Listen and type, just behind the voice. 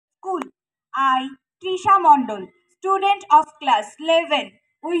I, Trisha Mandal, student of class 11,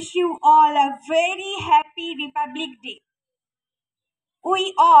 wish you all a very happy Republic Day.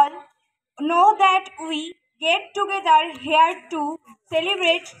 We all know that we get together here to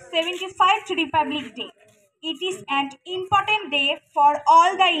celebrate 75th Republic Day. It is an important day for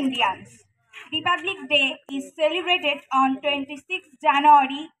all the Indians. Republic Day is celebrated on 26th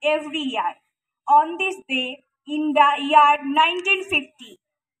January every year. On this day, in the year 1950,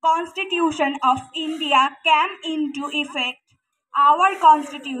 Constitution of India came into effect. Our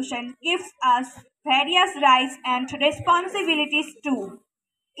constitution gives us various rights and responsibilities too.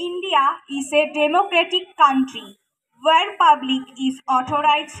 India is a democratic country where public is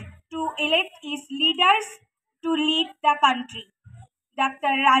authorized to elect its leaders to lead the country. Dr.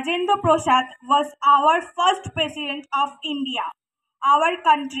 Rajendra Prasad was our first president of India. Our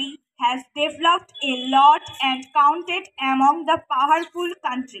country has developed a lot and counted among the powerful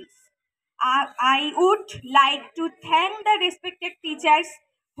countries. I would like to thank the respected teachers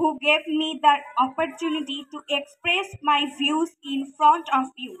who gave me the opportunity to express my views in front of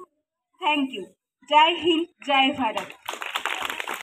you. Thank you. Jai Hind, Jai Bharat.